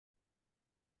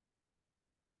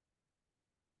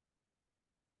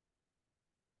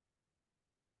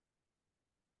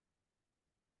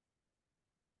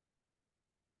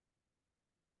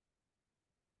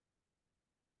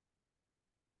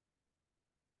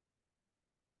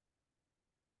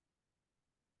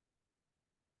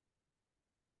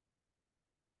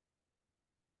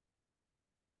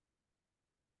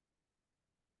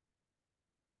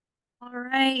All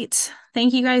right.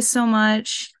 Thank you guys so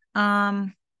much.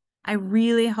 I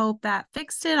really hope that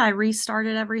fixed it. I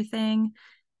restarted everything.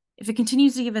 If it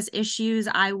continues to give us issues,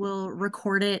 I will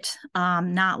record it,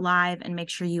 not live, and make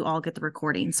sure you all get the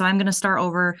recording. So I'm going to start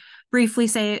over, briefly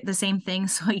say the same thing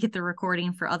so I get the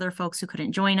recording for other folks who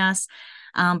couldn't join us.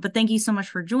 But thank you so much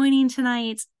for joining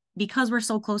tonight. Because we're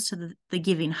so close to the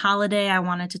giving holiday, I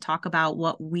wanted to talk about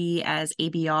what we as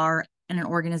ABR and an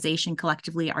organization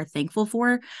collectively are thankful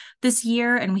for this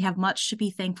year. And we have much to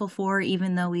be thankful for,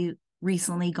 even though we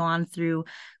recently gone through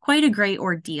quite a great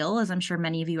ordeal, as I'm sure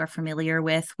many of you are familiar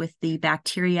with the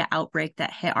bacteria outbreak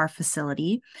that hit our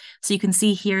facility. So you can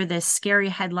see here this scary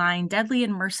headline: Deadly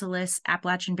and Merciless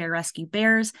Appalachian Bear Rescue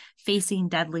Bears Facing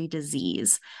Deadly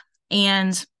Disease.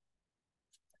 And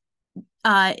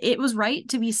it was right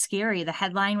to be scary. The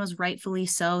headline was rightfully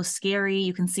so scary.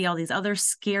 You can see all these other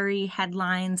scary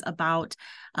headlines about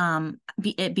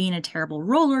it being a terrible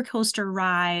roller coaster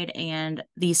ride and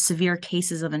these severe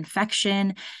cases of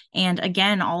infection. And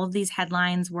again, all of these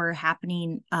headlines were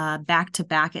happening back to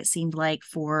back, it seemed like,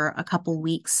 for a couple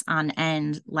weeks on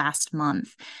end last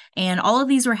month. And all of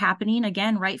these were happening,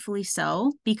 again, rightfully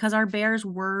so, because our bears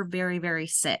were very, very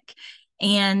sick.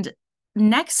 And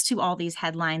next to all these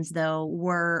headlines, though,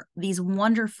 were these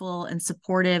wonderful and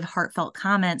supportive, heartfelt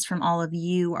comments from all of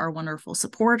you, our wonderful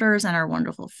supporters and our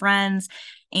wonderful friends.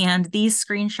 And these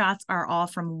screenshots are all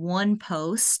from one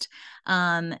post.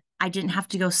 I didn't have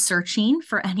to go searching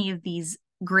for any of these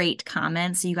great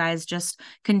comments. You guys just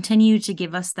continue to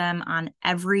give us them on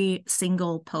every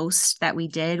single post that we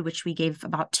did, which we gave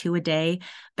about 2 a day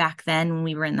back then when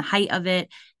we were in the height of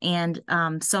it. And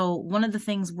so one of the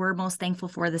things we're most thankful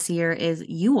for this year is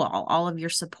you all of your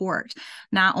support,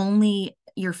 not only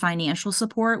your financial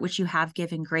support, which you have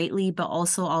given greatly, but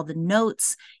also all the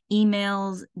notes,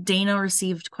 emails. Dana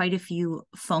received quite a few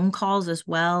phone calls as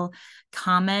well,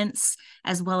 comments,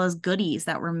 as well as goodies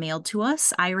that were mailed to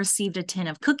us. I received a tin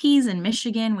of cookies in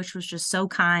Michigan, which was just so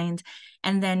kind.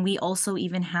 And then we also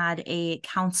even had a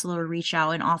counselor reach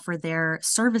out and offer their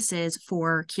services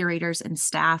for curators and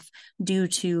staff due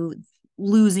to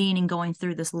losing and going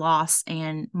through this loss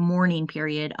and mourning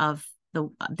period of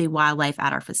the wildlife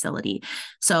at our facility.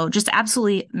 So just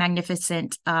absolutely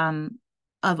magnificent of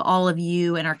all of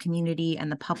you and our community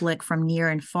and the public from near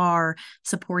and far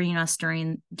supporting us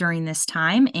during this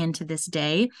time and to this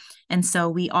day. And so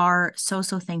we are so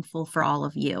thankful for all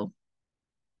of you.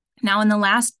 Now, in the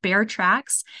last Bear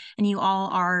Tracks, and you all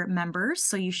are members,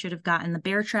 so you should have gotten the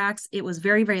Bear Tracks. It was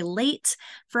very, very late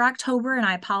for October, and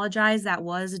I apologize. That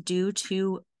was due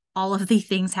to all of the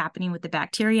things happening with the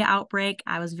bacteria outbreak.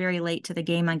 I was very late to the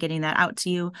game on getting that out to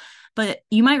you. But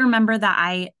you might remember that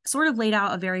I sort of laid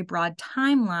out a very broad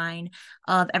timeline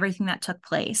of everything that took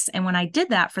place. And when I did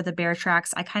that for the Bear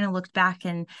Tracks, I kind of looked back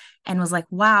and was like,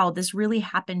 wow, this really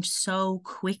happened so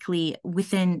quickly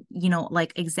within,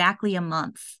 like exactly a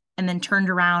month. And then turned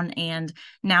around and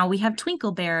now we have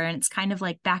Twinkle Bear and it's kind of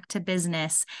like back to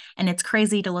business. And it's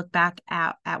crazy to look back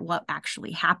at what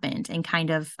actually happened and kind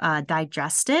of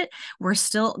digest it. We're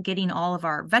still getting all of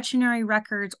our veterinary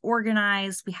records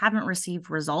organized. We haven't received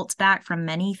results back from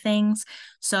many things.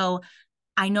 So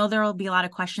I know there will be a lot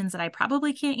of questions that I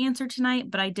probably can't answer tonight,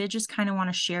 but I did just kind of want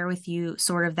to share with you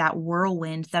sort of that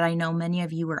whirlwind that I know many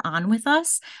of you were on with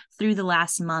us through the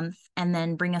last month, and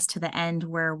then bring us to the end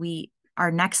where our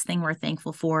next thing we're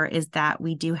thankful for is that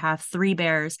we do have 3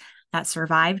 bears that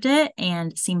survived it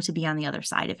and seem to be on the other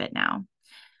side of it now.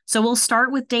 So we'll start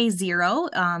with day 0.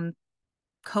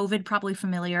 COVID probably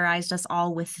familiarized us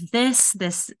all with this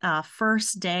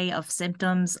first day of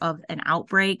symptoms of an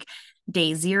outbreak.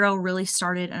 Day 0 really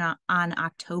started on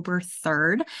October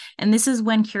 3rd. And this is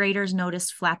when curators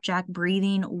noticed Flapjack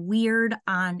breathing weird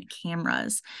on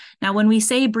cameras. Now, when we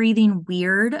say breathing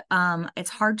weird, it's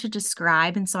hard to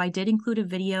describe. And so I did include a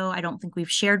video I don't think we've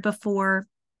shared before.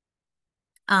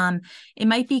 It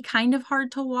might be kind of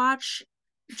hard to watch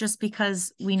just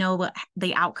because we know what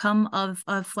the outcome of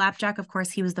Flapjack. Of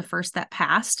course, he was the first that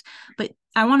passed, but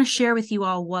I want to share with you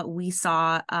all what we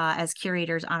saw as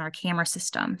curators on our camera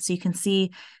system. So you can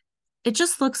see it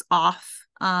just looks off,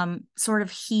 sort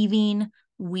of heaving,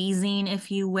 wheezing,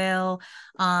 if you will.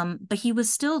 But he was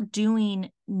still doing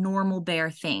normal bear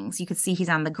things. You could see he's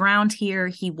on the ground here.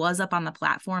 He was up on the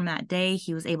platform that day.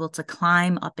 He was able to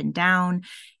climb up and down.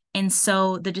 And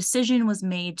so the decision was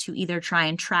made to either try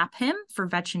and trap him for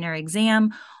veterinary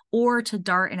exam or to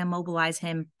dart and immobilize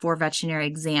him for veterinary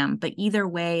exam. But either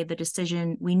way, the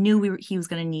decision, we knew he was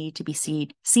going to need to be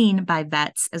seen by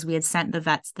vets, as we had sent the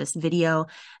vets this video,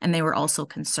 and they were also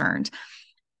concerned.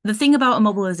 The thing about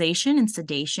immobilization and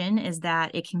sedation is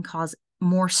that it can cause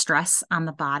more stress on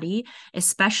the body,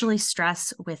 especially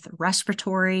stress with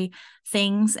respiratory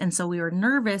things. And so we were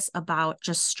nervous about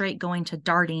just straight going to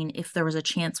darting if there was a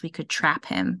chance we could trap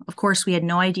him. Of course, we had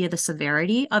no idea the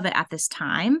severity of it at this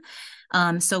time.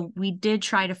 So we did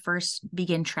try to first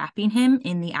begin trapping him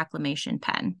in the acclimation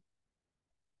pen.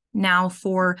 Now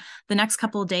for the next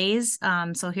couple of days,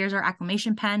 so here's our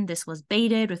acclimation pen. This was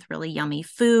baited with really yummy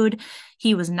food.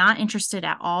 He was not interested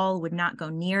at all, would not go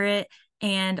near it.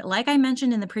 And like I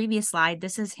mentioned in the previous slide,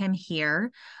 this is him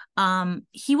here.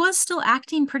 He was still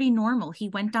acting pretty normal. He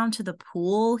went down to the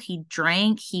pool, he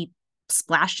drank, he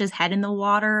splashed his head in the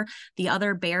water. The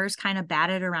other bears kind of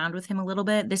batted around with him a little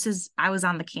bit. I was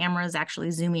on the cameras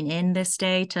actually zooming in this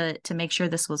day to make sure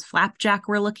this was Flapjack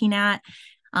we're looking at.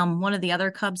 One of the other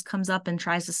cubs comes up and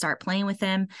tries to start playing with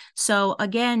him. So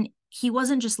again, he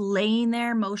wasn't just laying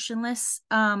there motionless.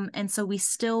 And so we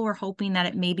still were hoping that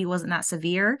it maybe wasn't that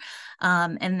severe.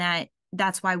 And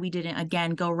that's why we didn't,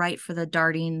 again, go right for the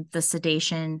darting, the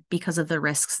sedation, because of the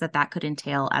risks that could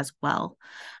entail as well.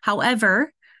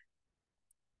 However,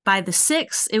 by the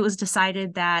 6th, it was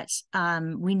decided that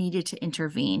we needed to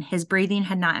intervene. His breathing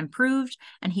had not improved,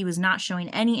 and he was not showing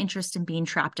any interest in being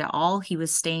trapped at all. He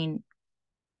was staying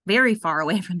very far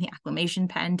away from the acclimation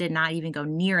pen, did not even go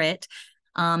near it.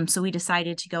 So we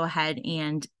decided to go ahead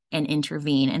and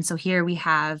intervene. And so here we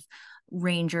have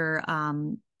Ranger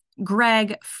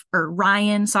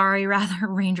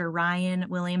Ranger Ryan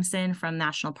Williamson from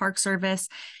National Park Service.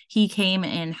 He came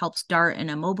and helped dart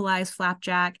and immobilize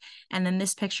Flapjack. And then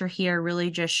this picture here really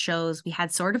just shows we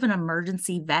had sort of an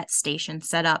emergency vet station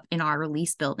set up in our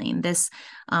release building. This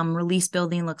release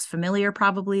building looks familiar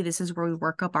probably. This is where we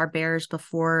work up our bears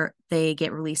before they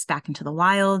get released back into the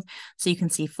wild. So you can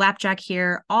see Flapjack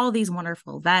here, all these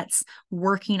wonderful vets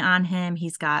working on him.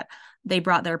 They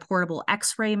brought their portable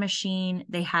x-ray machine.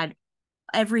 They had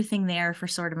everything there for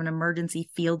sort of an emergency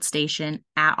field station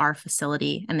at our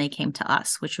facility, and they came to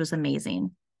us, which was amazing.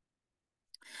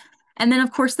 And then,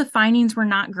 of course, the findings were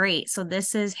not great. So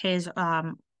this is his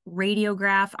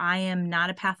radiograph. I am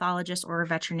not a pathologist or a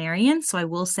veterinarian, so I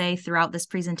will say throughout this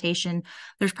presentation,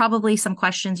 there's probably some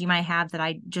questions you might have that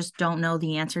I just don't know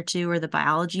the answer to or the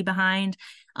biology behind.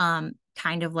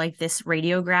 Kind of like this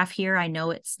radiograph here. I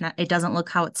know it doesn't look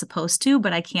how it's supposed to,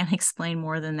 but I can't explain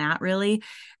more than that really.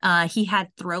 He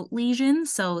had throat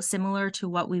lesions, so similar to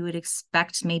what we would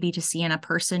expect maybe to see in a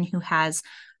person who has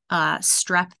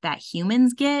strep that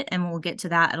humans get, and we'll get to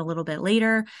that a little bit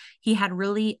later. He had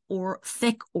really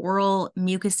thick oral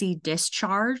mucousy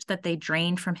discharge that they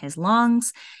drained from his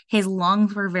lungs. His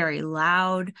lungs were very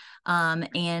loud,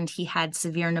 and he had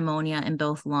severe pneumonia in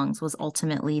both lungs was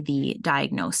ultimately the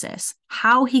diagnosis.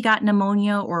 How he got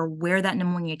pneumonia or where that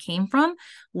pneumonia came from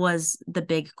was the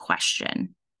big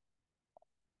question.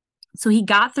 So he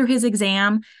got through his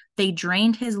exam. They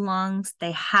drained his lungs.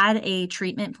 They had a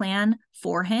treatment plan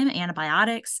for him,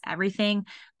 antibiotics, everything,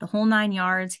 the whole 9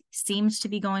 yards. Seems to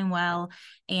be going well.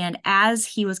 And as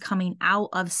he was coming out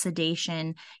of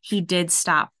sedation, he did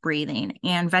stop breathing.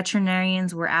 And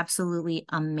veterinarians were absolutely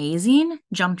amazing,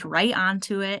 jumped right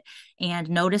onto it and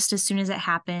noticed as soon as it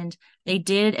happened. They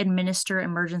did administer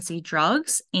emergency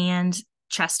drugs and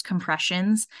chest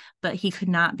compressions, but he could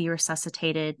not be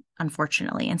resuscitated,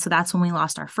 unfortunately. And so that's when we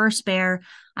lost our first bear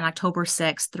on October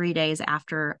 6th, 3 days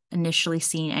after initially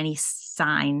seeing any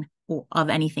sign of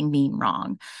anything being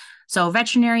wrong. So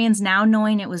veterinarians, now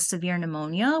knowing it was severe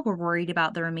pneumonia, were worried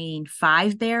about the remaining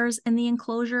 5 bears in the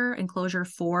enclosure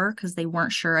 4, because they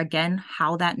weren't sure, again,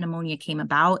 how that pneumonia came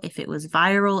about, if it was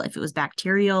viral, if it was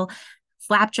bacterial.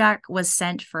 Flapjack was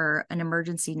sent for an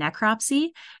emergency necropsy.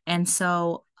 And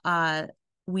so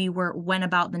we went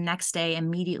about the next day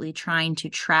immediately trying to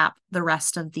trap the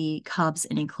rest of the cubs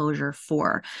in enclosure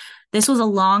 4. This was a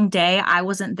long day. I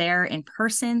wasn't there in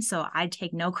person, so I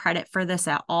take no credit for this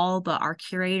at all, but our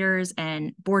curators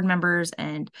and board members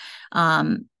and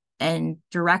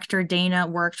director Dana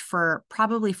worked for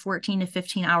probably 14 to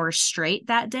 15 hours straight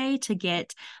that day to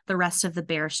get the rest of the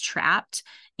bears trapped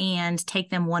and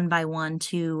take them one by one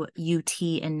to UT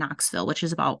in Knoxville, which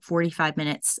is about 45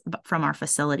 minutes from our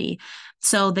facility.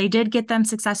 So they did get them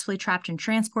successfully trapped and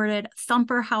transported.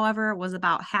 Thumper, however, was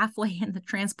about halfway in the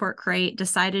transport crate,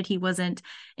 decided he wasn't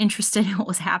interested in what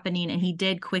was happening, and he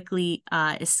did quickly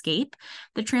escape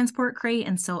the transport crate.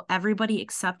 And so everybody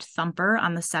except Thumper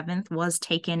on the 7th was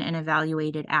taken and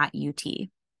evaluated at UT.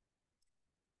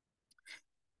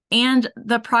 And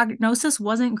the prognosis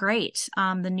wasn't great.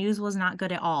 The news was not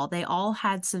good at all. They all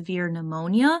had severe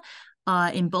pneumonia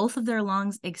in both of their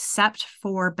lungs, except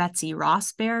for Betsy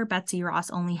Ross bear. Betsy Ross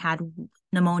only had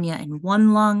pneumonia in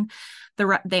one lung.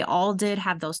 They all did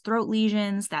have those throat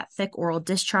lesions, that thick oral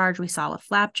discharge we saw with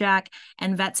Flapjack,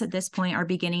 and vets at this point are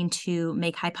beginning to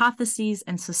make hypotheses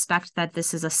and suspect that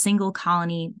this is a single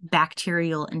colony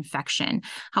bacterial infection.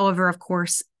 However, of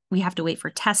course, we have to wait for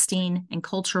testing and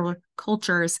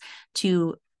cultures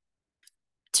to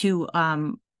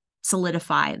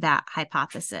solidify that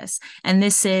hypothesis. And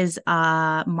this is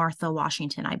Martha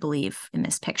Washington, I believe, in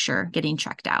this picture getting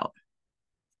checked out.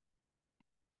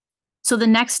 So the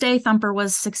next day, Thumper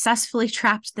was successfully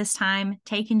trapped this time,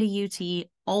 taken to UT,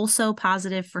 also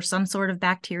positive for some sort of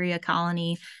bacteria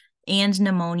colony and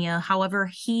pneumonia. However,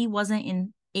 he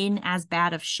wasn't in as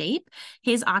bad of shape.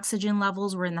 His oxygen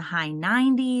levels were in the high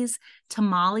 90s.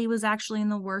 Tamale was actually in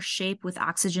the worst shape with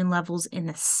oxygen levels in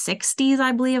the 60s,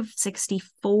 I believe,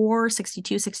 64,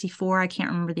 62, 64. I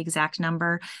can't remember the exact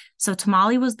number. So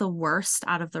Tamale was the worst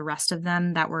out of the rest of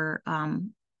them that were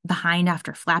behind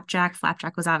after Flapjack.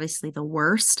 Flapjack was obviously the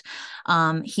worst.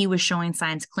 He was showing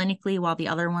signs clinically, while the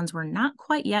other ones were not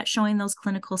quite yet showing those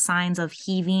clinical signs of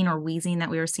heaving or wheezing that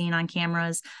we were seeing on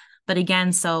cameras. But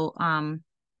again, so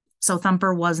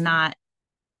Thumper was not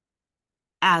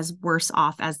as worse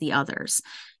off as the others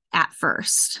at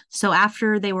first. So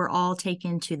after they were all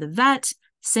taken to the vet,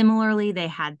 similarly, they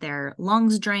had their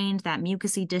lungs drained, that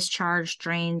mucousy discharge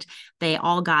drained. They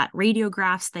all got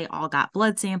radiographs. They all got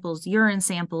blood samples, urine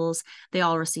samples. They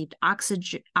all received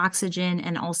oxygen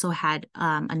and also had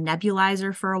a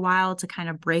nebulizer for a while to kind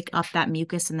of break up that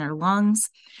mucus in their lungs.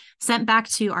 Sent back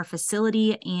to our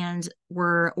facility and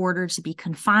were ordered to be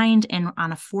confined and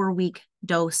on a 4-week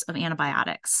dose of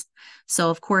antibiotics.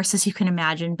 So, of course, as you can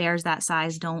imagine, bears that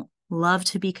size don't love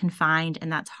to be confined,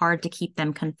 and that's hard to keep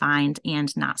them confined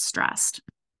and not stressed.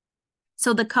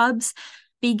 So the cubs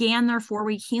began their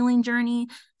 4-week healing journey.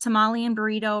 Tamale and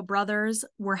Burrito brothers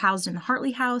were housed in the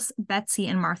Hartley house. Betsy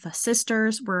and Martha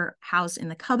sisters were housed in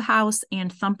the cub house,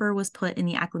 and Thumper was put in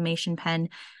the acclimation pen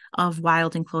of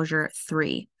Wild Enclosure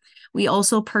 3. We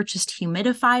also purchased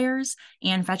humidifiers,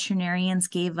 and veterinarians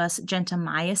gave us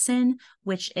gentamicin,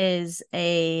 which is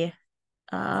it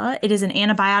is an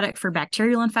antibiotic for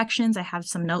bacterial infections. I have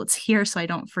some notes here so I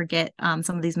don't forget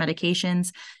some of these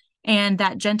medications. And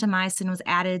that gentamicin was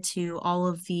added to all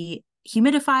of the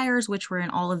humidifiers, which were in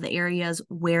all of the areas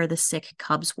where the sick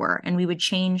cubs were. And we would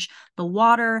change the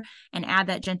water and add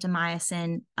that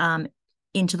gentamicin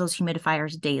into those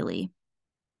humidifiers daily.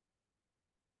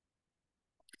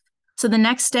 So the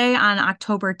next day on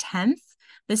October 10th,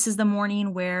 this is the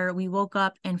morning where we woke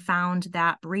up and found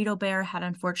that Burrito Bear had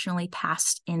unfortunately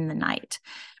passed in the night.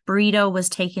 Burrito was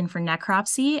taken for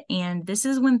necropsy, and this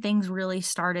is when things really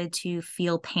started to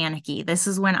feel panicky. This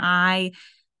is when I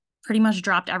pretty much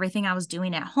dropped everything I was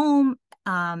doing at home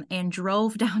and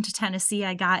drove down to Tennessee.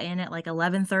 I got in at like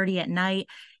 11:30 at night.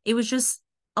 It was just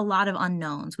a lot of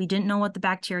unknowns. We didn't know what the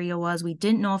bacteria was. We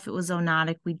didn't know if it was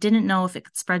zoonotic. We didn't know if it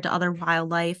could spread to other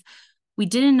wildlife. We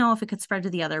didn't know if it could spread to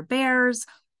the other bears.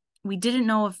 We didn't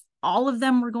know if all of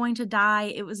them were going to die.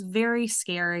 It was very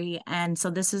scary. And so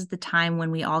this is the time when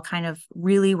we all kind of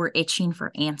really were itching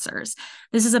for answers.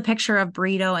 This is a picture of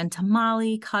Burrito and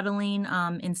Tamale cuddling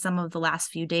in some of the last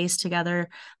few days together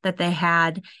that they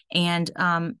had. And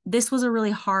this was a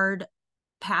really hard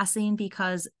passing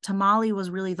because Tamale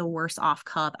was really the worst off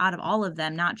cub out of all of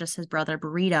them, not just his brother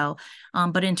Burrito,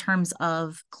 but in terms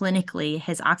of clinically,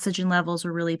 his oxygen levels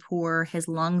were really poor. His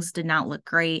lungs did not look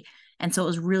great. And so it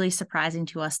was really surprising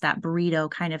to us that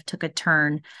Burrito kind of took a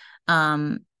turn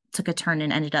and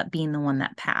ended up being the one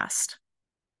that passed.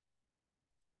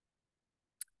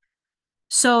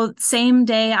 So same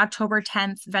day, October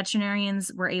 10th,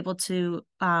 veterinarians were able to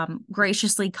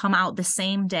graciously come out the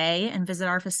same day and visit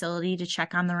our facility to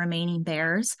check on the remaining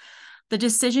bears. The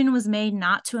decision was made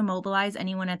not to immobilize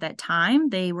anyone at that time.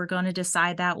 They were going to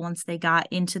decide that once they got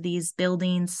into these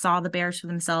buildings, saw the bears for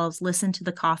themselves, listened to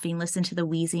the coughing, listened to the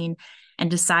wheezing, and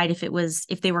decide if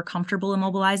they were comfortable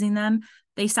immobilizing them.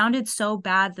 They sounded so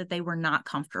bad that they were not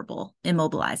comfortable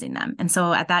immobilizing them. And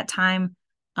so at that time,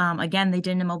 again, they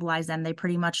didn't immobilize them. They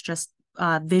pretty much just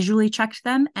visually checked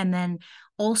them and then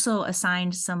also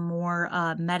assigned some more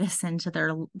medicine to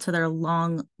their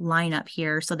long lineup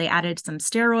here. So they added some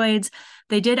steroids.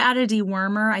 They did add a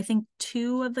dewormer. I think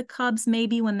 2 of the cubs,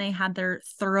 maybe when they had their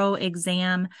thorough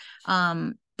exam,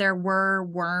 there were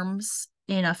worms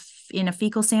in a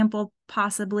fecal sample,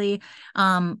 possibly.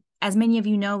 As many of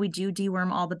you know, we do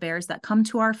deworm all the bears that come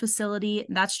to our facility.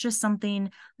 That's just something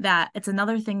that it's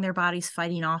another thing their body's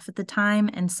fighting off at the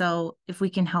time. And so if we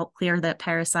can help clear that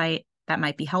parasite, that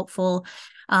might be helpful.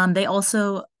 They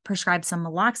also prescribed some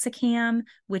meloxicam,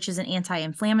 which is an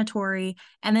anti-inflammatory,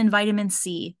 and then vitamin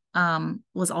C.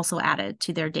 was also added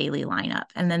to their daily lineup.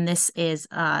 And then this is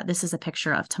a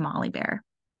picture of Tamale Bear.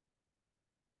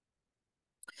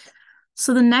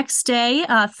 So the next day,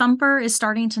 Thumper is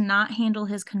starting to not handle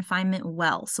his confinement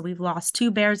well. So we've lost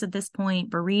 2 bears at this point,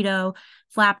 Burrito,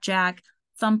 Flapjack.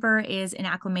 Thumper is in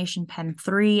acclimation pen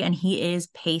 3, and he is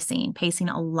pacing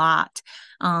a lot.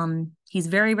 He's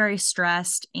very, very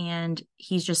stressed, and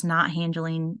he's just not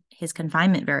handling his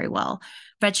confinement very well.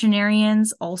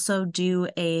 Veterinarians also do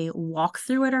a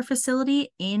walkthrough at our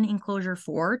facility in enclosure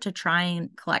 4 to try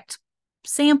and collect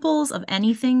samples of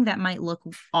anything that might look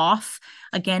off.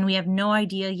 Again, we have no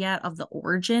idea yet of the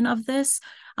origin of this,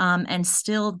 and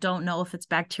still don't know if it's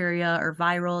bacteria or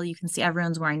viral. You can see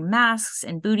everyone's wearing masks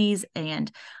and booties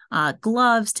and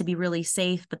gloves to be really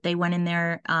safe, but they went in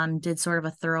there, did sort of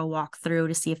a thorough walkthrough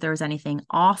to see if there was anything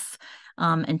off,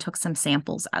 and took some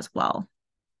samples as well.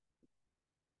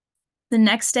 The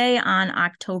next day, on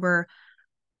October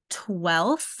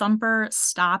 12th, Thumper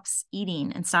stops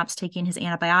eating and stops taking his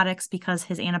antibiotics because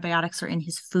his antibiotics are in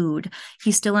his food.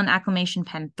 He's still in acclimation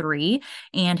pen 3,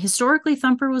 and historically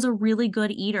Thumper was a really good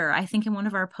eater. I think in one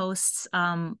of our posts,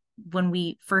 when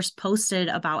we first posted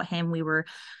about him, we were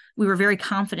very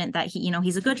confident that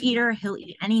he's a good eater, he'll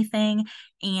eat anything,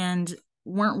 and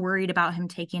weren't worried about him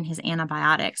taking his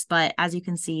antibiotics. But as you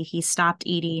can see, he stopped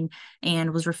eating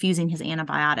and was refusing his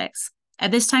antibiotics. At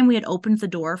this time, we had opened the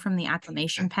door from the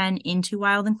acclimation pen into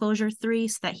wild enclosure 3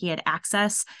 so that he had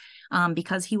access,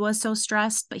 because he was so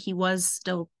stressed, but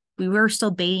we were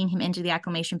still baiting him into the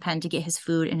acclimation pen to get his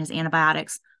food and his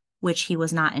antibiotics, which he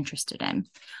was not interested in.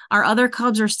 Our other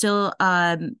cubs are still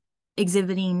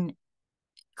exhibiting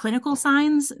clinical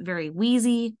signs, very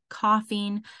wheezy,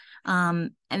 coughing.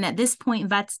 And at this point,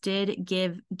 vets did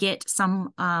get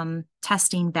some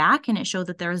testing back, and it showed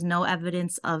that there is no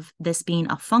evidence of this being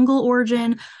a fungal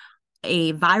origin,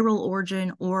 a viral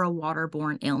origin, or a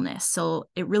waterborne illness. So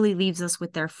it really leaves us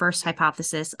with their first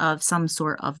hypothesis of some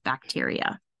sort of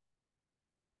bacteria.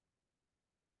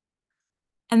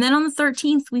 And then on the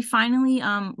 13th, we finally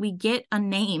we get a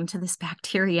name to this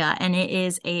bacteria, and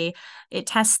it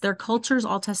tests, their cultures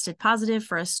all tested positive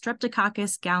for a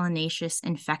Streptococcus gallinaceus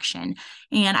infection.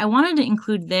 And I wanted to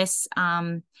include this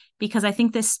because I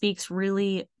think this speaks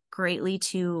really greatly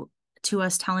to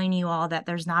us telling you all that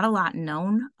there's not a lot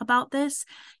known about this.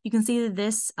 You can see that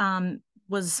this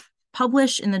was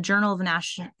published in the Journal of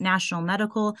National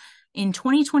Medical in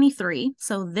 2023,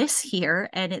 so this year,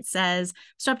 and it says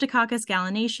Streptococcus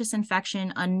gallinaceus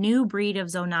infection, a new breed of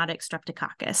zoonotic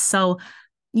Streptococcus. So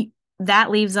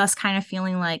that leaves us kind of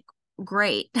feeling like,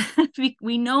 great,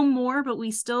 we know more, but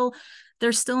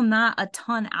there's still not a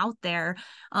ton out there.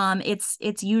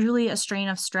 It's usually a strain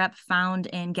of strep found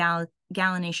in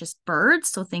gallinaceous birds,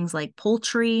 so things like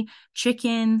poultry,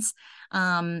 chickens.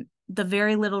 The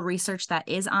very little research that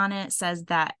is on it says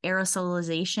that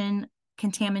aerosolization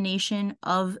contamination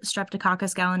of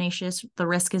Streptococcus gallinaceus, the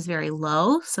risk is very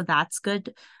low. So that's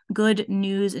good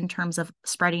news in terms of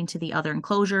spreading to the other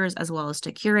enclosures as well as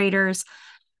to curators.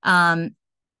 And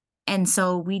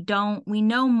so we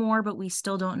know more, but we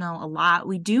still don't know a lot.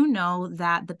 We do know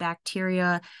that the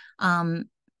bacteria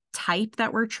type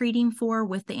that we're treating for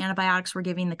with the antibiotics we're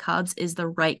giving the cubs is the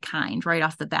right kind right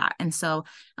off the bat. And so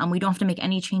we don't have to make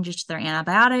any changes to their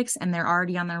antibiotics, and they're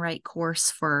already on the right course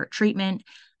for treatment.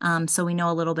 So we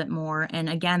know a little bit more. And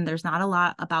again, there's not a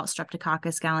lot about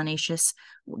Streptococcus gallinaceus,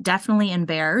 definitely in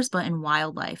bears, but in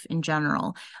wildlife in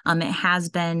general. It has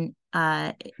been,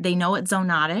 they know it's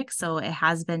zoonotic, so it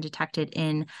has been detected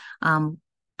in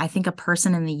I think a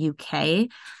person in the UK.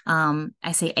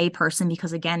 I say a person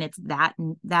because again, it's that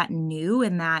new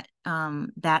and that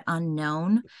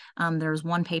unknown. There's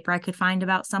one paper I could find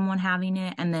about someone having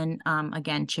it, and then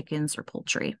again, chickens or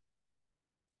poultry.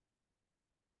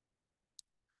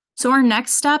 So our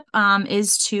next step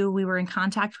we were in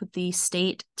contact with the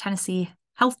state Tennessee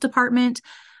Health Department.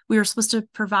 We were supposed to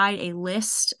provide a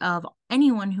list of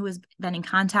anyone who has been in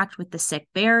contact with the sick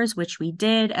bears, which we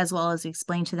did, as well as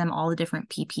explain to them all the different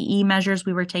PPE measures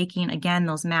we were taking. Again,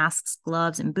 those masks,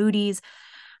 gloves, and booties,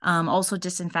 also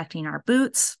disinfecting our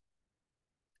boots.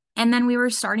 And then we were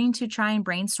starting to try and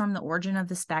brainstorm the origin of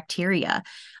this bacteria.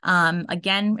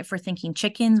 Again, if we're thinking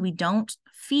chickens, we don't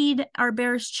feed our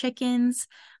bears chickens.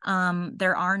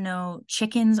 There are no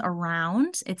chickens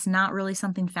around. It's not really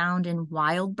something found in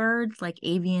wild birds like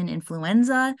avian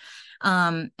influenza.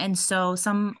 And so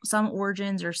some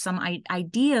origins or some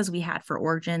ideas we had for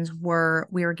origins were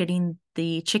we were getting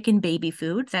the chicken baby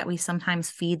food that we sometimes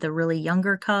feed the really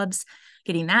younger cubs,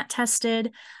 getting that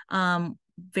tested.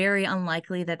 very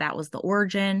unlikely that that was the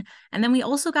origin. And then we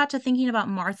also got to thinking about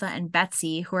Martha and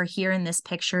Betsy, who are here in this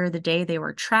picture the day they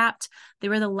were trapped. They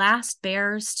were the last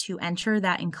bears to enter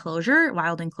that enclosure,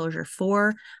 Wild Enclosure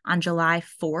 4, on July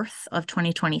 4th of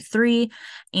 2023.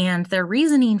 And their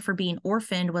reasoning for being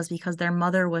orphaned was because their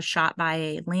mother was shot by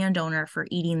a landowner for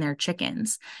eating their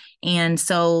chickens. And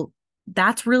so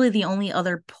that's really the only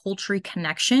other poultry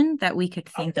connection that we could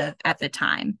think of at the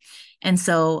time. And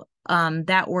so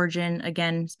that origin,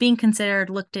 again, is being considered,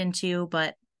 looked into,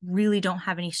 but really don't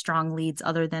have any strong leads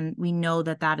other than we know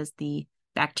that that is the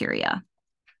bacteria.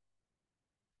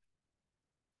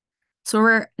 So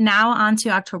we're now on to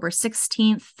October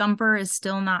 16th. Thumper is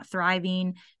still not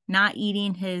thriving, not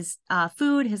eating his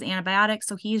food, his antibiotics.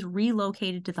 So he's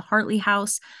relocated to the Hartley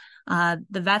house. The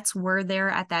vets were there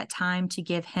at that time to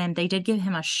they did give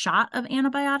him a shot of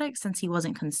antibiotics since he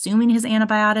wasn't consuming his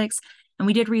antibiotics. And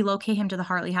we did relocate him to the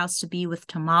Hartley house to be with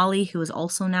Tamale, who is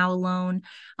also now alone.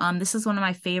 This is one of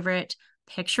my favorite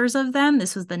pictures of them.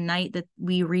 This was the night that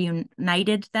we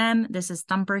reunited them. This is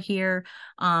Thumper here,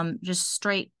 just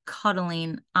straight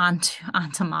cuddling on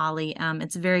Tamale.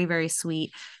 It's very, very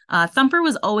sweet. Thumper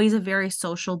was always a very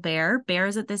social bear.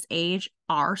 Bears at this age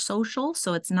are social,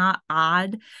 so it's not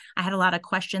odd. I had a lot of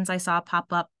questions I saw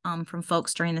pop up from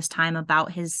folks during this time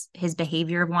about his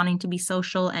behavior of wanting to be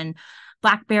social, and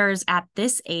Black bears at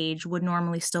this age would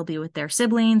normally still be with their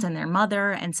siblings and their mother.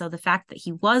 And so the fact that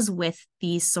he was with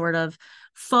these sort of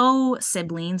faux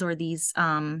siblings, or these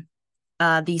sub-in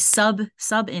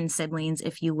siblings,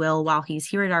 if you will, while he's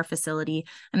here at our facility,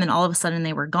 and then all of a sudden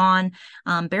they were gone.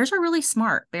 Bears are really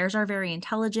smart. Bears are very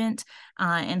intelligent.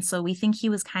 And so we think he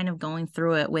was kind of going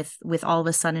through it with all of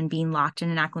a sudden being locked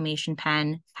in an acclimation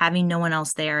pen, having no one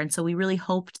else there. And so we really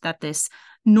hoped that this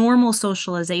normal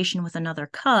socialization with another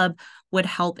cub would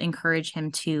help encourage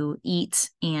him to eat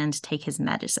and take his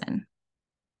medicine.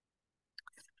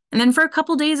 And then for a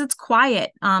couple days, it's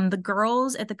quiet. The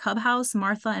girls at the cub house,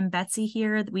 Martha and Betsy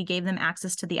here, we gave them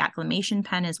access to the acclimation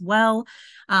pen as well.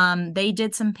 They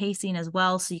did some pacing as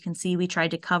well. So you can see we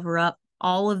tried to cover up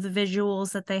all of the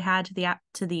visuals that they had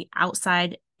to the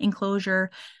outside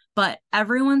enclosure, but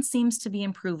everyone seems to be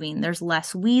improving. There's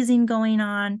less wheezing going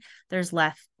on. There's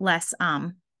less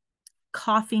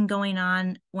coughing going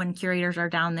on when curators are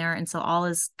down there. And so all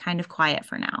is kind of quiet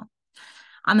for now.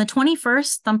 On the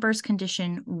 21st, Thumper's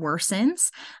condition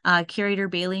worsens. Curator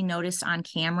Bailey noticed on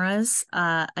cameras,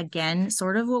 again,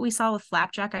 sort of what we saw with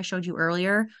Flapjack I showed you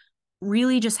earlier,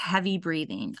 really just heavy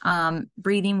breathing.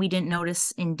 Breathing we didn't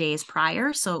notice in days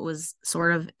prior, so it was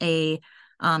sort of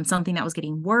something that was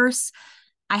getting worse.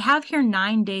 I have here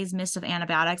 9 days missed of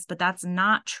antibiotics, but that's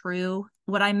not true.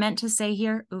 What I meant to say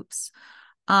here,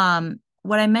 what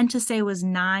I meant to say was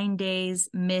 9 days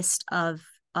missed of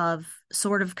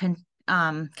sort of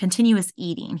continuous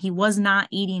eating. He was not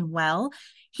eating well.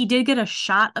 He did get a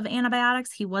shot of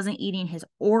antibiotics. He wasn't eating his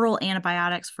oral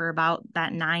antibiotics for about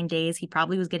that 9 days. He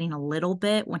probably was getting a little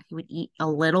bit when he would eat a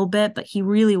little bit, but he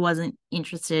really wasn't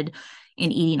interested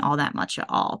in eating all that much at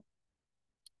all.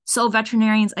 So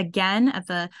veterinarians, again, at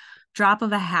the drop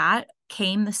of a hat,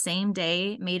 came the same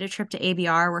day, made a trip to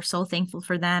ABR. We're so thankful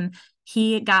for them.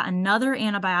 He got another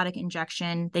antibiotic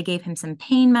injection. They gave him some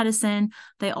pain medicine.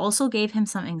 They also gave him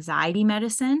some anxiety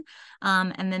medicine.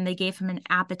 And then they gave him an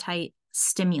appetite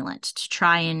stimulant to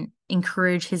try and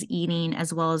encourage his eating,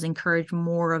 as well as encourage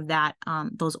more of that,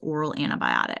 those oral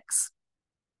antibiotics.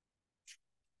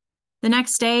 The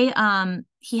next day,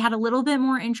 he had a little bit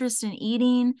more interest in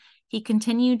eating. He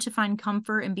continued to find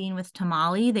comfort in being with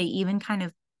Tamale. They even kind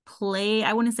of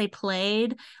I wouldn't say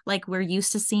played like we're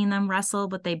used to seeing them wrestle,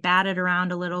 but they batted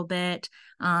around a little bit.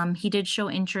 He did show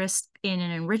interest in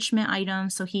an enrichment item,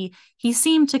 so he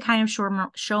seemed to kind of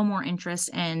show more interest.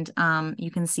 And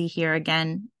you can see here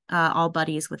again, all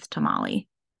buddies with Tamale.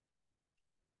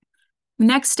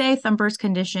 Next day, Thumper's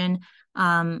condition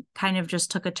kind of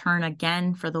just took a turn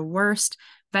again for the worst.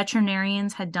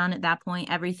 Veterinarians had done at that point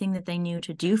everything that they knew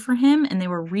to do for him, and they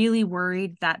were really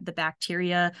worried that the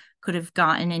bacteria could have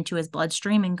gotten into his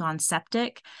bloodstream and gone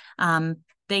septic.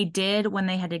 They did, when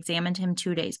they had examined him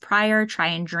 2 days prior, try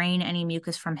and drain any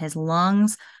mucus from his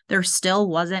lungs. There still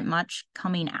wasn't much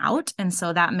coming out, and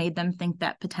so that made them think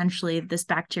that potentially this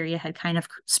bacteria had kind of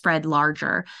spread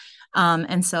larger.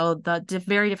 And so the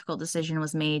very difficult decision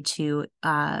was made to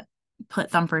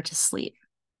put Thumper to sleep.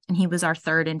 And he was our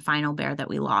third and final bear that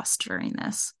we lost during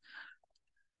this.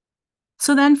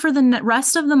 So then for the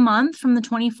rest of the month, from the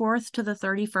 24th to the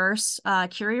 31st,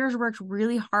 curators worked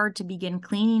really hard to begin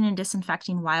cleaning and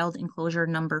disinfecting wild enclosure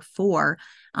number 4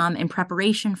 in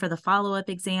preparation for the follow-up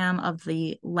exam of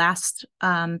the last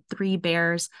 3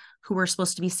 bears who were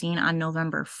supposed to be seen on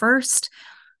November 1st.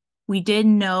 We did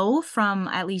know from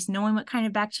at least knowing what kind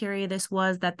of bacteria this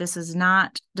was that this does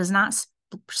not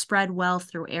spread well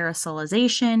through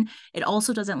aerosolization. It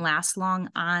also doesn't last long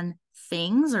on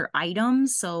things or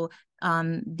items. So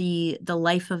the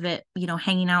life of it,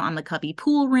 hanging out on the cubby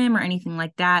pool rim or anything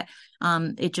like that,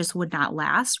 it just would not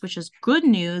last, which is good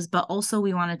news. But also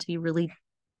we want it to be really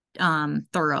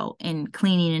thorough in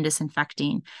cleaning and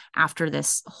disinfecting after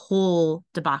this whole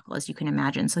debacle, as you can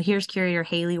imagine. So here's curator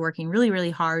Haley working really, really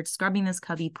hard, scrubbing this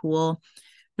cubby pool,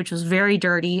 which was very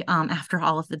dirty after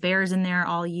all of the bears in there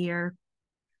all year.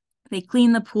 They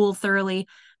cleaned the pool thoroughly.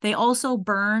 They also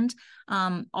burned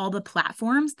all the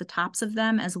platforms, the tops of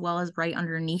them, as well as right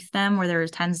underneath them where there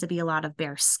tends to be a lot of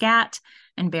bear scat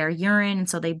and bear urine. And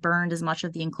so they burned as much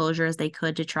of the enclosure as they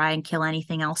could to try and kill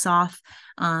anything else off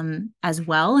as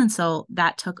well. And so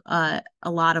that took a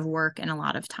lot of work and a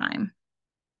lot of time.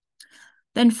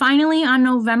 Then finally, on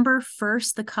November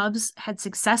 1st, the cubs had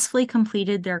successfully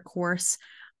completed their course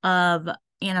of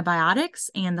antibiotics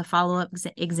and the follow-up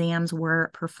exams were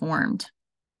performed.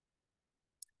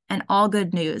 And all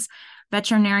good news.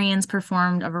 Veterinarians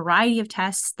performed a variety of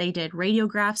tests. They did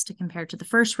radiographs to compare to the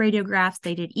first radiographs.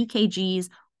 They did EKGs,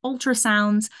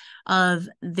 ultrasounds of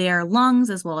their lungs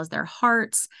as well as their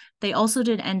hearts. They also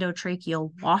did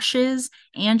endotracheal washes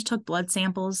and took blood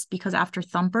samples because after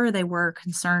Thumper, they were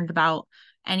concerned about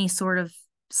any sort of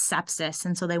sepsis.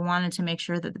 And so they wanted to make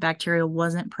sure that the bacteria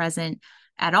wasn't present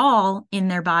at all in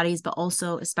their bodies, but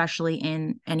also especially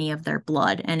in any of their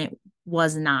blood. And it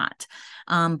was not.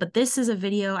 But this is a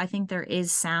video. I think there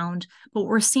is sound. What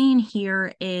we're seeing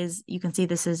here is, you can see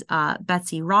this is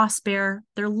Betsy Ross bear.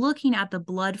 They're looking at the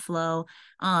blood flow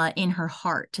in her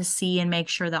heart to see and make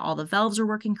sure that all the valves are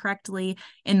working correctly.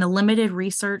 In the limited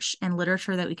research and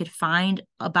literature that we could find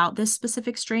about this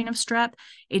specific strain of strep,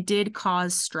 it did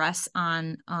cause stress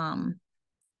on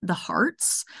the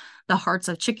hearts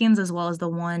of chickens, as well as the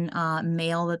one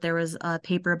male that there was a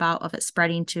paper about of it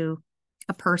spreading to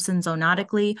a person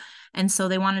zoonotically. And so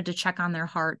they wanted to check on their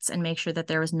hearts and make sure that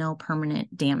there was no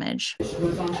permanent damage. Yeah,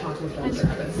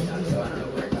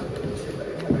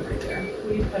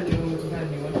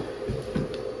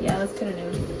 let's put a new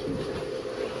one.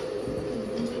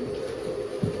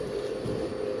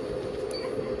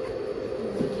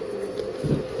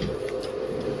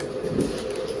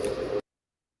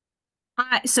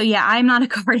 So yeah, I'm not a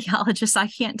cardiologist. I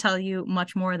can't tell you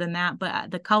much more than that,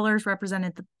 but the colors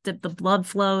represented the blood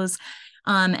flows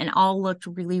and all looked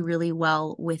really, really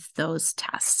well with those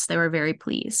tests. They were very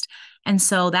pleased. And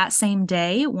so that same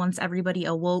day, once everybody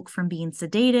awoke from being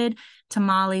sedated,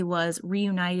 Tamale was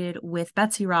reunited with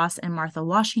Betsy Ross and Martha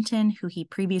Washington, who he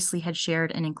previously had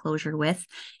shared an enclosure with.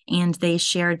 And they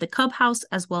shared the cub house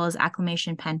as well as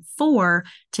acclimation pen 4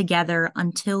 together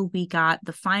until we got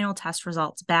the final test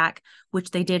results back,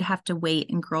 which they did have to wait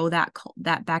and grow that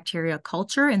bacteria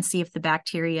culture and see if the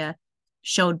bacteria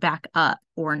showed back up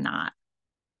or not.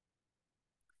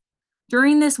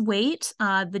 During this wait,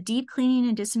 the deep cleaning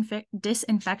and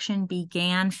disinfection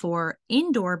began for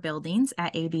indoor buildings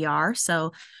at ABR.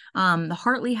 So the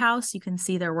Hartley House, you can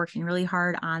see they're working really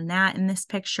hard on that in this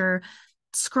picture,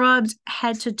 scrubbed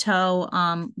head to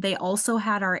toe. They also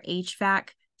had our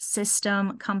HVAC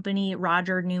system company,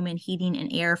 Roger Newman Heating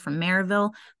and Air from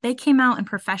Maryville. They came out and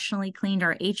professionally cleaned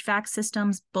our HVAC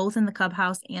systems, both in the Cub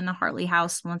House and the Hartley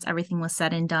House, once everything was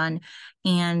said and done,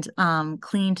 and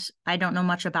cleaned, I don't know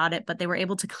much about it, but they were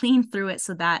able to clean through it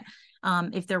so that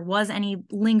if there was any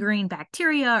lingering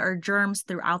bacteria or germs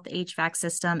throughout the HVAC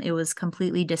system, it was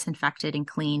completely disinfected and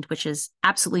cleaned, which is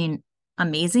absolutely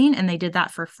amazing. And they did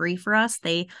that for free for us.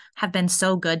 They have been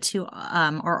so good to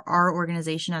our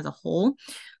organization as a whole.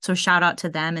 So shout out to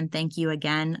them and thank you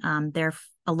again. They're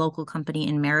a local company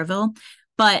in Maryville,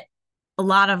 but a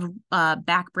lot of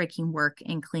backbreaking work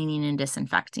in cleaning and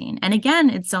disinfecting. And again,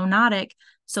 it's zoonotic.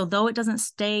 So though it doesn't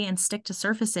stay and stick to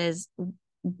surfaces,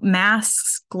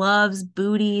 masks, gloves,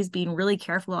 booties, being really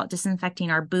careful about disinfecting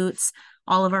our boots,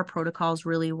 all of our protocols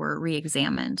really were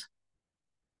re-examined.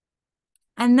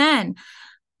 And then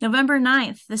November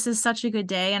 9th, this is such a good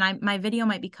day, and my video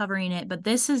might be covering it, but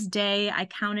this is day, I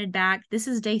counted back, this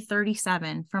is day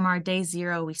 37 from our day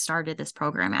 0 we started this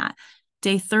program at.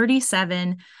 Day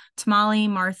 37, Tamale,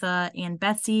 Martha, and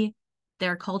Betsy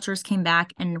their cultures came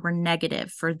back and were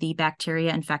negative for the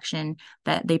bacteria infection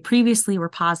that they previously were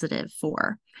positive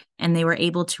for. And they were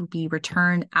able to be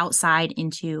returned outside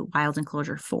into wild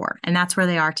enclosure 4. And that's where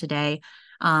they are today,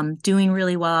 doing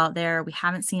really well out there. We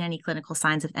haven't seen any clinical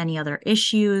signs of any other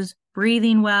issues,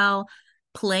 breathing well,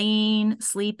 playing,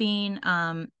 sleeping.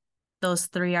 Those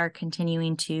 3 are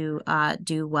continuing to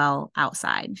do well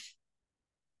outside.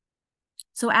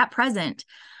 So at present,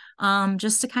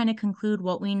 just to kind of conclude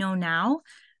what we know now,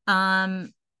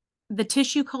 the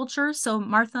tissue culture. So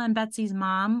Martha and Betsy's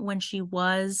mom, when she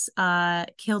was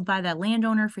killed by that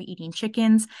landowner for eating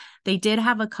chickens, they did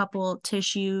have a couple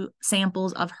tissue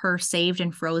samples of her saved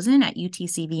and frozen at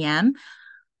UTCVM.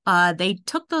 They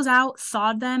took those out,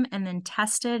 thawed them, and then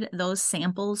tested those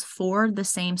samples for the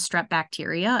same strep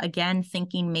bacteria, again,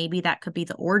 thinking maybe that could be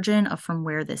the origin of from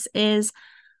where this is.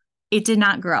 It did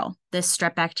not grow, this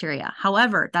strep bacteria.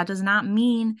 However, that does not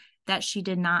mean that she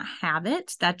did not have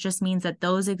it. That just means that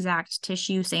those exact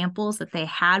tissue samples that they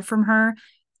had from her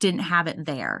didn't have it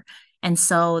there. And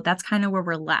so that's kind of where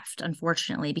we're left,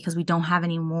 unfortunately, because we don't have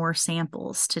any more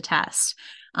samples to test.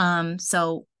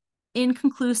 So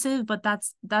inconclusive, but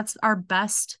that's our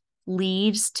best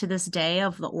leads to this day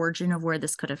of the origin of where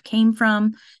this could have came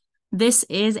from. This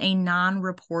is a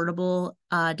non-reportable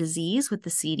disease with the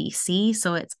CDC,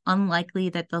 so it's unlikely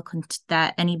that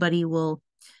that anybody will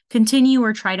continue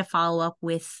or try to follow up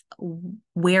with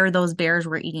where those bears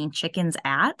were eating chickens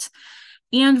at.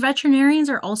 And veterinarians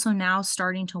are also now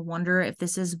starting to wonder if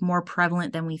this is more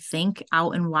prevalent than we think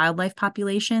out in wildlife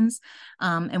populations.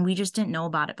 And we just didn't know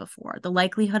about it before. The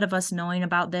likelihood of us knowing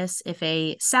about this, if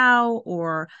a sow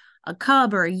or a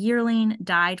cub or a yearling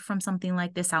died from something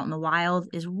like this out in the wild,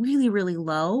 is really, really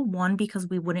low. 1, because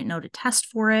we wouldn't know to test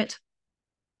for it.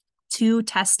 2,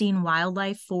 testing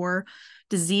wildlife for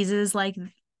diseases like,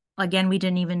 again, we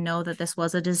didn't even know that this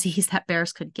was a disease that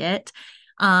bears could get.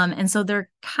 And so they're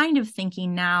kind of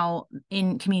thinking now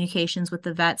in communications with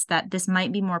the vets that this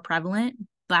might be more prevalent.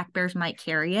 Black bears might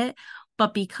carry it.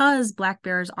 But because black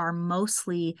bears are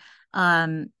mostly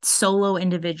solo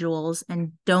individuals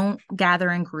and don't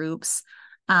gather in groups,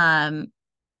 that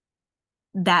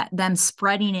them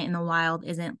spreading it in the wild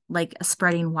isn't like a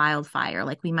spreading wildfire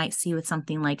like we might see with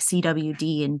something like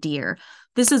CWD and deer.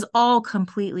 This is all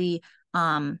completely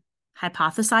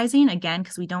hypothesizing, again,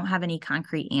 because we don't have any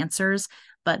concrete answers,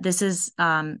 but this is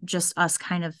just us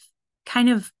kind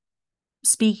of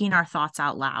speaking our thoughts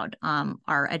out loud,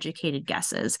 our educated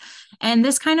guesses. And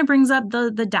this kind of brings up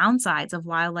the downsides of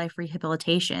wildlife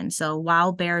rehabilitation. So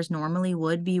while bears normally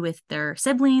would be with their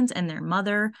siblings and their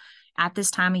mother at this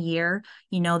time of year,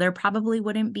 there probably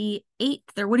wouldn't be 8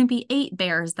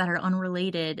 bears that are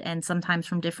unrelated and sometimes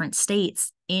from different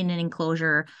states in an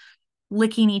enclosure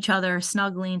licking each other,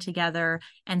 snuggling together.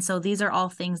 And so these are all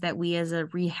things that we as a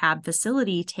rehab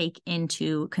facility take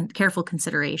into careful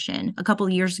consideration. A couple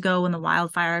of years ago, when the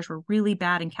wildfires were really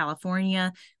bad in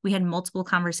California, we had multiple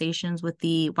conversations with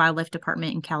the wildlife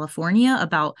department in California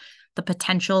about the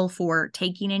potential for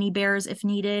taking any bears if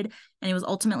needed. And it was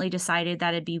ultimately decided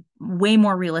that it'd be way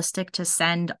more realistic to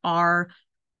send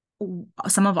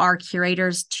some of our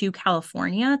curators to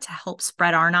California to help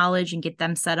spread our knowledge and get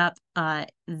them set up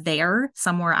there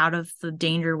somewhere out of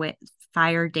the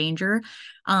fire danger.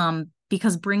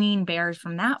 Because bringing bears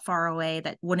from that far away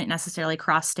that wouldn't necessarily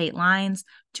cross state lines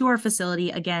to our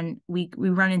facility, again, we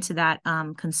run into that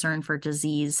concern for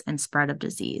disease and spread of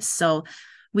disease. So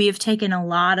we have taken a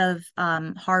lot of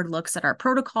hard looks at our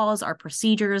protocols, our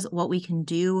procedures, what we can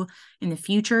do in the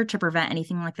future to prevent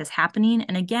anything like this happening.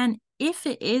 And again, if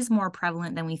it is more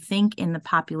prevalent than we think in the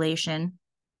population,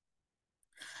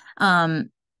 that's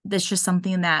just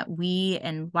something that we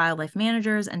and wildlife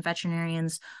managers and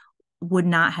veterinarians would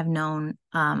not have known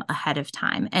ahead of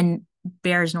time. And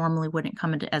bears normally wouldn't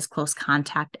come into as close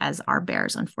contact as our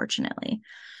bears, unfortunately.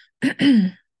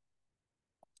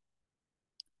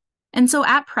 And so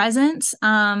at present,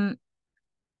 I'll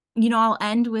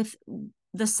end with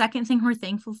the second thing we're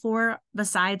thankful for,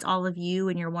 besides all of you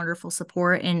and your wonderful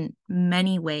support in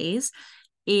many ways,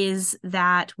 is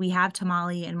that we have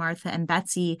Tamale and Martha and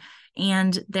Betsy,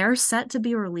 and they're set to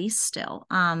be released still.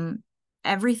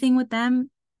 Everything with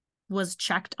them was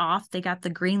checked off. They got the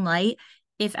green light.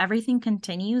 If everything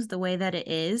continues the way that it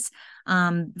is,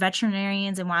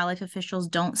 veterinarians and wildlife officials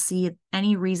don't see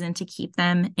any reason to keep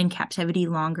them in captivity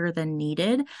longer than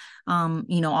needed.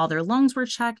 All their lungs were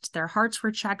checked, their hearts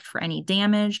were checked for any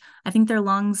damage. I think their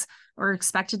lungs are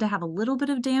expected to have a little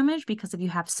bit of damage because if you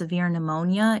have severe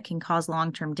pneumonia, it can cause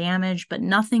long-term damage, but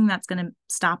nothing that's going to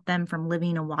stop them from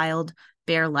living a wild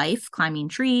bear life, climbing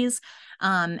trees.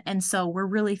 And so we're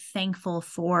really thankful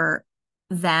for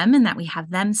them and that we have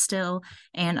them still,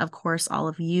 and of course, all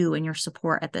of you and your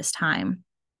support at this time.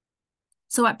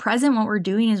 So at present, what we're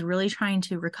doing is really trying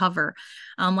to recover.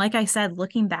 Like I said,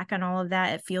 looking back on all of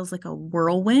that, it feels like a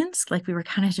whirlwind, like we were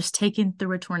kind of just taken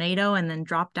through a tornado and then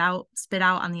dropped out, spit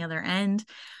out on the other end.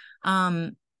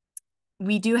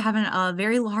 We do have a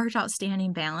very large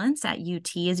outstanding balance at UT,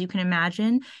 as you can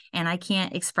imagine, and I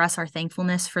can't express our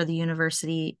thankfulness for the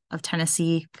University of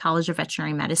Tennessee College of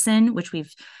Veterinary Medicine, which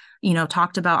we've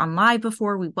talked about on live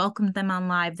before. We welcomed them on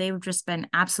live. They've just been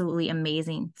absolutely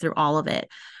amazing through all of it.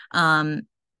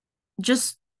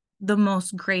 Just the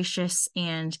most gracious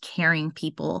and caring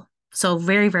people. So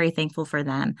very, very thankful for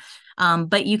them.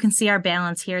 But you can see our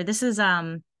balance here. This is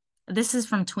from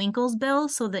Twinkle's bill.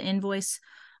 So the invoice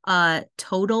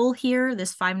total here,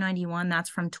 this $591,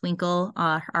 that's from Twinkle,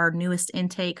 our newest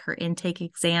intake, her intake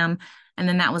exam. And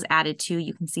then that was added to,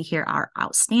 you can see here, our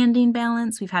outstanding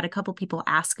balance. We've had a couple people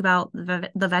ask about the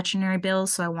veterinary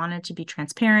bills, so I wanted to be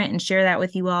transparent and share that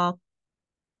with you all.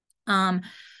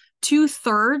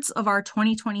 2/3 of our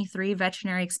 2023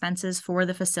 veterinary expenses for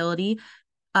the facility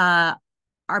are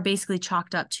basically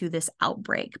chalked up to this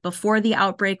outbreak. Before the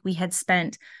outbreak, we had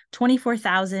spent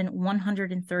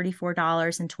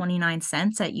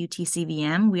 $24,134.29 at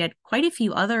UTCVM. We had quite a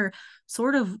few other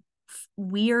sort of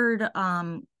weird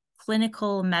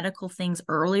clinical medical things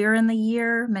earlier in the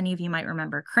year. Many of you might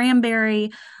remember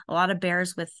cranberry, a lot of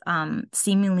bears with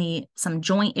seemingly some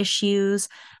joint issues.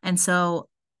 And so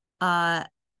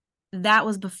that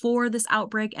was before this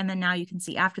outbreak. And then now you can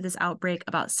see after this outbreak,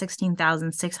 about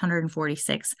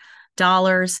 $16,646.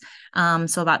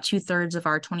 So about 2/3 of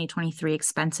our 2023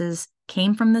 expenses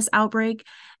came from this outbreak.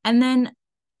 And then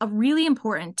a really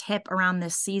important tip around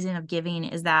this season of giving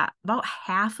is that about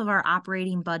half of our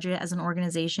operating budget as an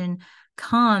organization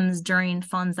comes during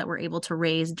funds that we're able to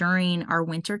raise during our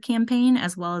winter campaign,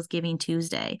 as well as Giving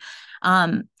Tuesday.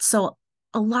 So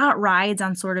a lot rides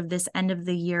on sort of this end of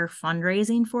the year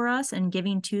fundraising for us, and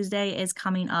Giving Tuesday is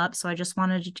coming up. So I just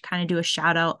wanted to kind of do a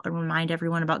shout out and remind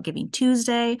everyone about Giving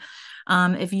Tuesday.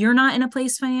 If you're not in a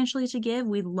place financially to give,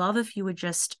 we'd love if you would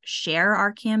just share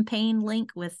our campaign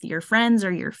link with your friends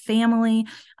or your family.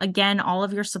 Again, all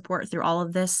of your support through all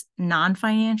of this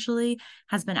non-financially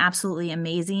has been absolutely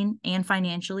amazing, and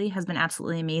financially has been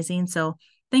absolutely amazing. So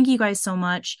thank you guys so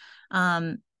much.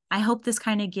 I hope this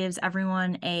kind of gives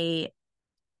everyone a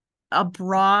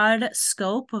broad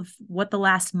scope of what the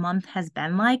last month has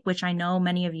been like, which I know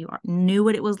many of you knew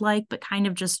what it was like, but kind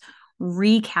of just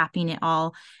recapping it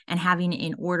all and having it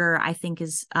in order, I think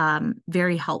is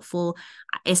very helpful,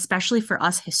 especially for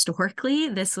us historically.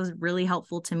 This was really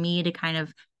helpful to me to kind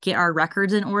of get our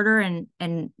records in order and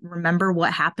remember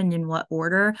what happened in what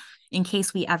order, in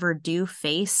case we ever do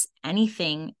face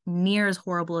anything near as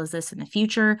horrible as this in the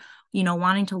future,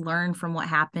 wanting to learn from what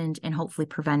happened and hopefully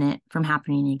prevent it from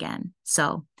happening again.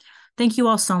 So thank you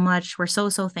all so much. We're so,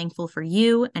 so thankful for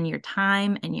you and your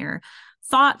time and your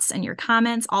thoughts and your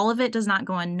comments. All of it does not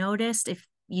go unnoticed. If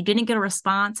you didn't get a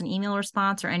response, an email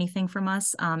response or anything from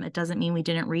us, it doesn't mean we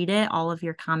didn't read it. All of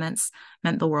your comments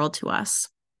meant the world to us.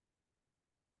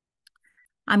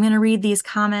 I'm going to read these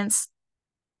comments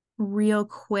real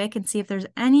quick and see if there's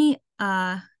any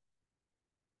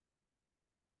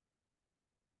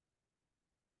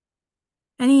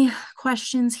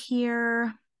questions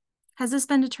here. Has this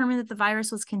been determined that the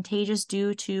virus was contagious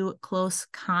due to close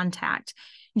contact?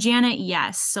 Janet,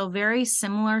 yes. So very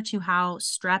similar to how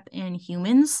strep in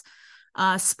humans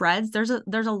spreads. There's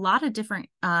a lot of different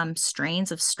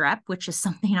strains of strep, which is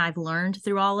something I've learned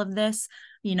through all of this.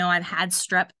 I've had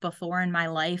strep before in my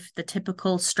life, the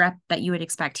typical strep that you would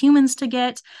expect humans to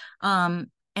get.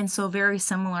 And so very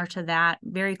similar to that,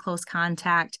 very close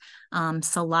contact,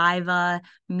 saliva,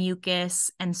 mucus.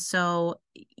 And so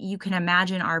you can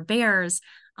imagine our bears,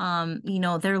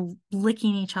 they're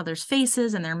licking each other's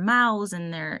faces and their mouths,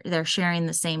 and they're sharing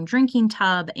the same drinking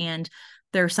tub, and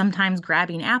they're sometimes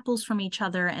grabbing apples from each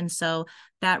other. And so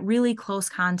that really close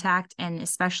contact, and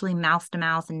especially mouth to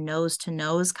mouth and nose to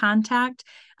nose contact,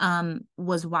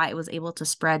 was why it was able to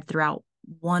spread throughout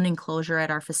one enclosure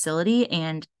at our facility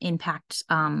and impact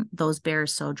those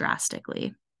bears so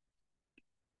drastically.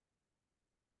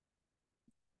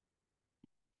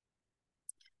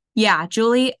 Yeah,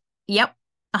 Julie. Yep.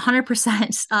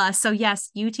 100%. So yes,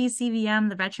 UTCVM,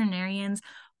 the veterinarians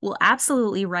will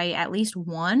absolutely write at least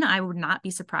one. I would not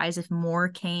be surprised if more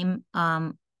came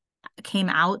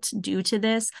out due to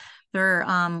this. They're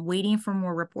waiting for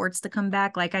more reports to come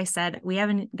back. Like I said, we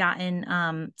haven't gotten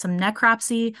some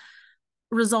necropsy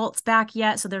results back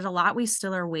yet. So there's a lot we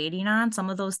still are waiting on. Some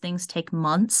of those things take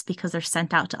months because they're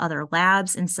sent out to other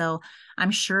labs. And so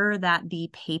I'm sure that the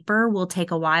paper will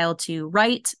take a while to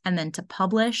write and then to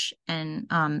publish and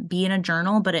be in a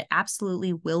journal, but it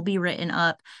absolutely will be written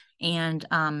up and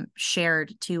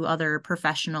shared to other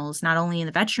professionals, not only in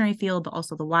the veterinary field, but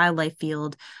also the wildlife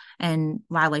field and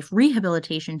wildlife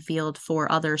rehabilitation field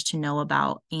for others to know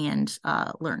about and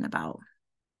learn about.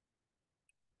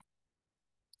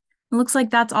 It looks like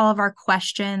that's all of our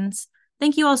questions.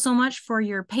 Thank you all so much for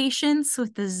your patience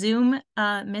with the Zoom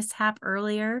mishap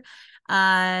earlier.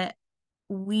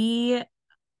 We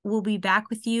will be back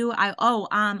with you.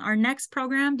 Our next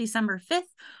program, December 5th,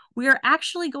 we are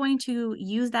actually going to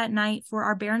use that night for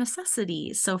our Bare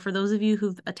Necessities. So for those of you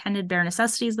who've attended Bare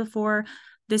Necessities before,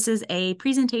 this is a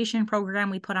presentation program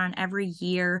we put on every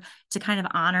year to kind of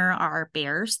honor our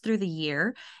bears through the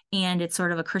year. And it's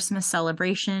sort of a Christmas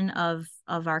celebration of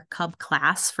our Cub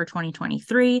class for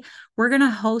 2023. We're going to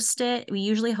host it. We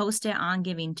usually host it on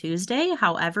Giving Tuesday.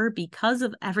 However, because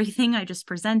of everything I just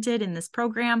presented in this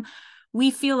program,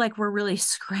 we feel like we're really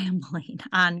scrambling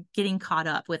on getting caught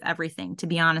up with everything, to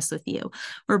be honest with you.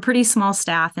 We're a pretty small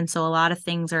staff, and so a lot of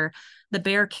things the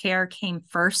bear care came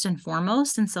first and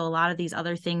foremost. And so a lot of these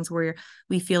other things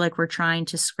we feel like we're trying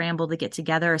to scramble to get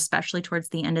together, especially towards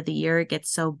the end of the year, it gets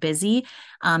so busy.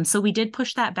 So we did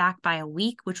push that back by a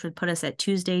week, which would put us at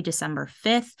Tuesday, December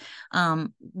 5th.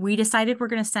 We decided we're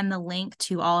going to send the link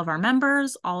to all of our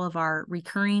members, all of our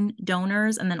recurring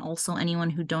donors, and then also anyone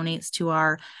who donates to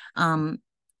our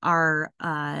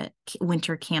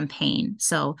winter campaign.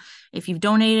 So if you've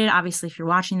donated, obviously if you're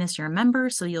watching this, you're a member,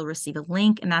 so you'll receive a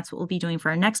link, and that's what we'll be doing for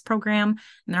our next program.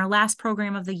 And our last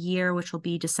program of the year, which will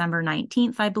be December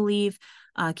 19th, I believe,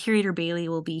 Curator Bailey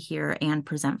will be here and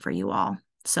present for you all.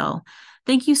 So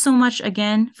thank you so much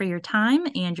again for your time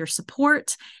and your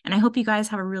support. And I hope you guys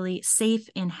have a really safe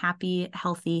and happy,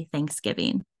 healthy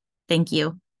Thanksgiving. Thank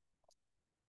you.